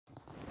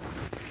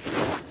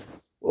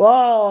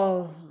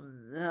Well,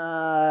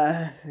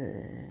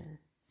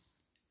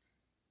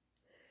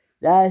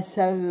 that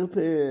second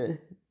period,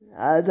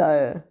 I'll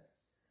tell you.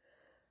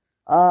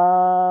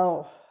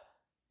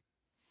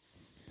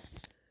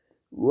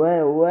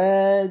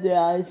 Where did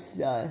I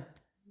start?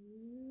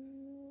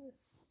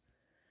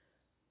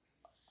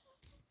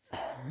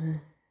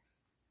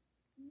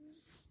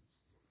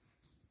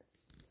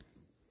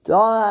 So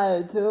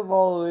I took a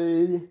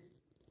lead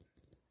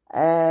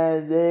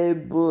and they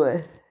blew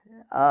it.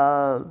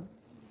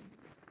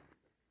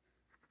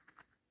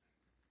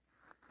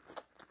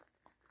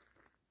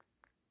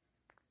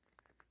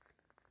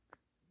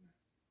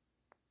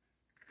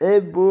 They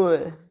blew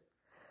it.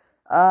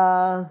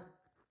 Yeah,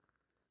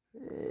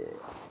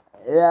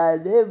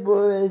 they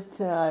blew it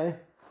tonight.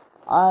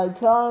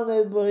 Tom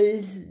and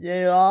Police,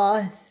 they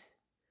lost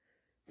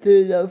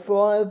to the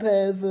Florida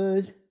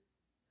Panthers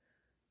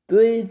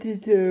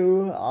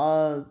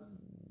 3-2.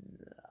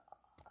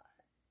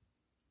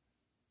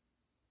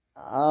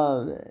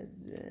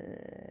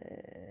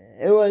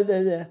 It was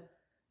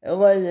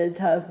a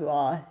tough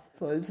loss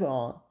for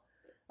Tom.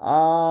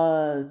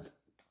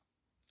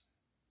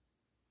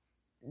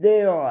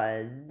 There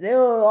were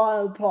a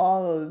lot of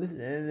problems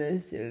in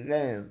this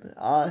game.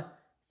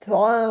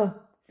 Toronto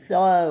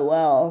started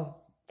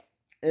well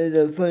in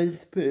the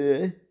first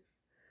period,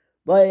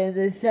 but in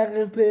the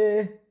second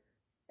period,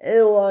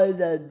 it was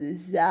a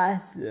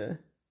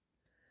disaster.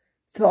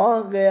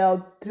 Toronto gave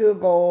up 2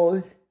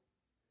 goals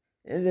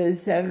in the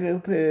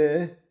second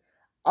period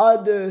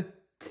under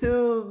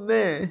 2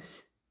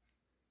 minutes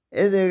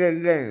in the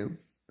game.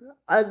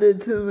 Under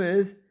 2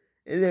 minutes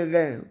in the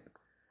game.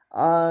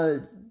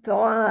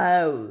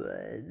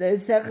 The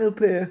second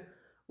period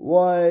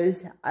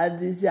was a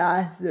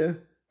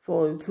disaster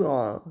for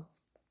Toronto.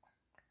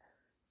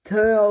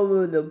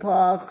 Turnover the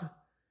puck,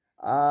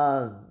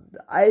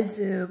 ice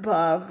in the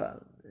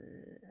puck.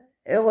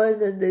 It was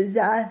a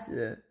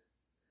disaster.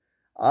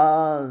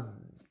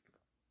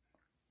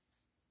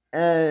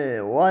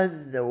 And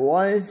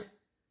once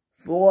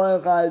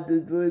Florida got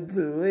the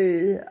 3-2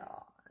 lead,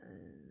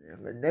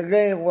 the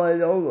game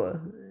was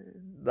over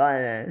by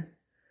then.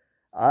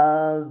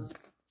 I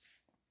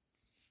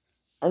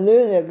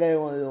knew the game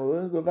was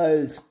over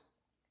because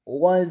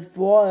once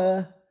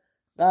Florida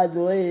got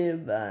the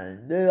lead,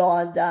 they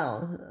lost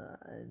down.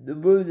 The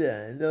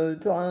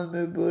Toronto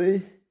Maple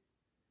Leafs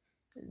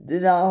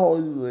did not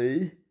hold the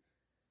lead,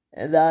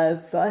 and that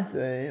is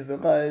frustrating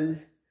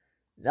because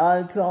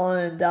now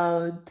Toronto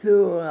down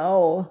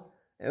 2-0,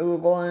 and we're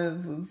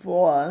going for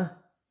 4.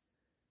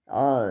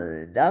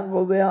 That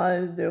will be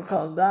hard to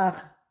come back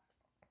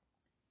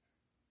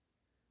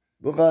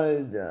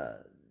because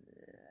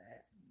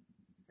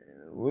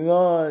we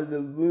know the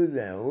Bruce,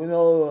 we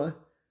know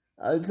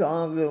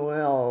Toronto can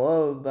win all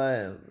over,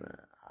 but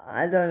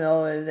I don't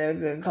know if they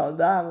can come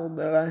back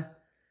because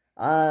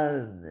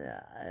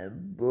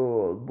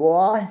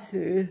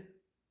Boston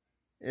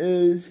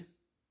is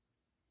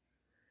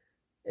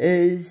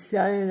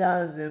shutting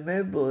down the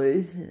Maple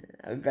Leafs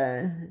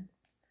again.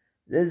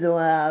 This is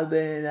what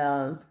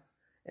happened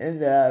in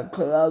the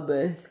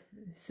Columbus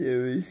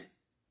series,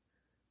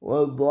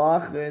 where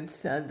Boston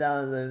shut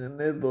down the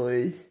Maple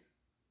Leafs,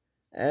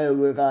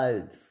 and we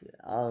got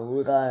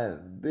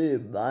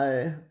beat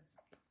by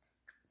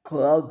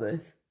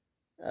Columbus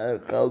a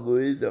couple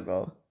weeks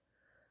ago.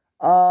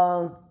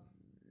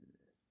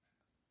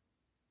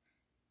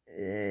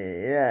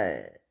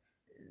 Yeah,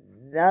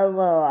 that's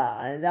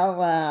what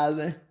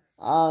happened.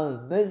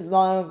 Miss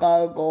Martin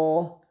got a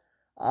goal.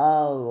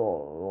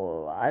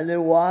 I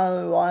think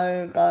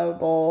Wyatt got a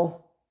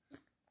goal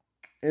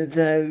in the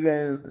second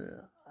game.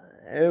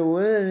 It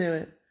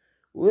was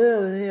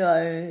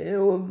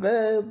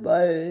good,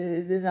 but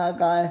he did not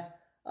get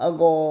a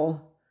goal.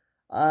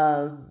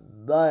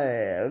 But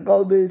it's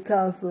gonna be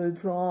tough for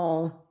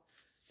Toronto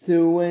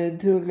to win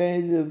 2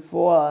 games in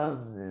 4.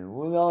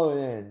 We know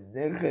that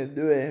they can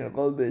do it. It's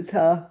gonna be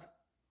tough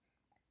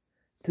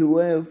to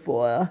win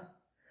 4.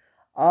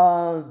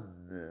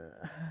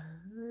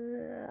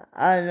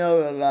 I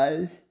know,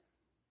 guys.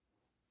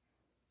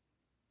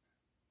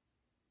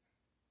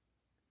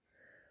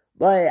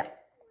 But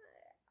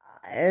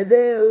if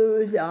they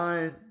lose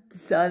on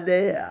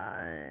Sunday,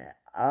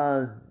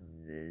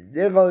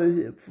 they're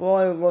going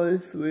to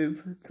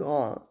sweep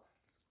Toronto.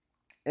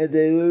 If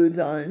they lose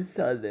on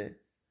Sunday,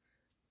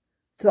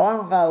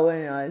 Toronto got to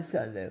win on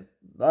Sunday.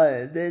 But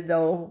if they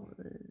don't,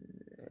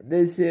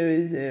 this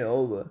series is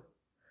over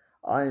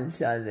on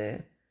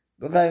Sunday.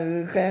 Because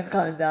you can't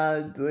come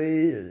down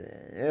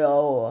 3-0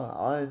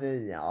 on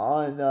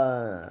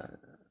the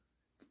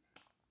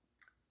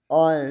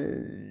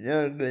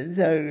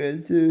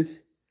consecutive twos.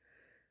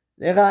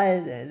 They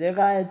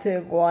gotta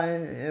take 1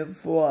 and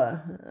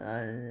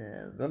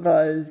 4,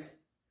 because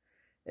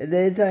if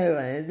they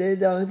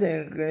don't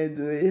take game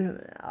 3,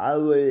 I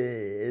believe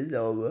it's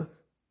over.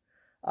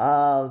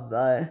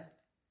 But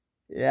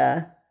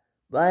yeah,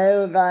 but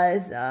anyway,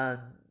 guys,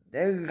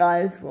 thank you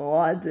guys for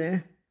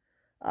watching.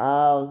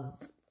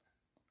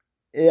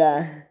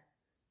 Yeah,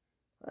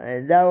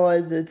 and that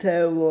was a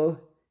terrible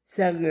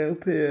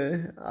second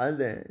period of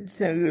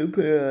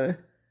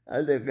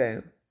the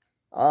game.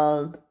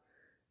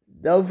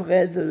 Don't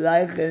forget to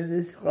like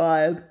and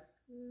subscribe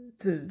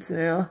to the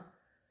channel.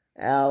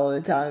 And I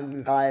will talk to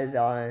you guys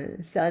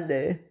on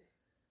Sunday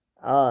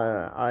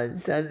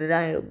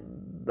night.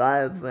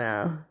 Bye for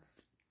now.